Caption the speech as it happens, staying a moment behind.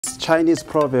this Chinese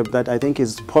proverb that I think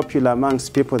is popular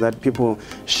amongst people, that people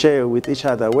share with each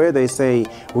other, where they say,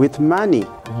 with money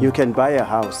you can buy a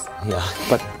house,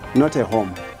 but not a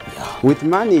home. With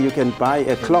money you can buy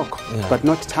a clock, but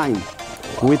not time.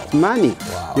 With money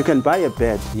you can buy a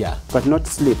bed, but not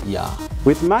sleep.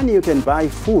 With money you can buy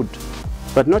food,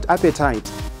 but not appetite.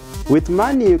 With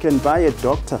money you can buy a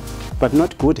doctor, but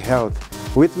not good health.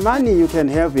 With money you can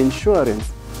have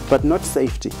insurance, but not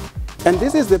safety. And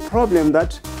this is the problem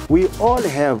that we all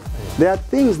have. There are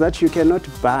things that you cannot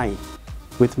buy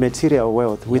with material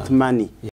wealth, with money.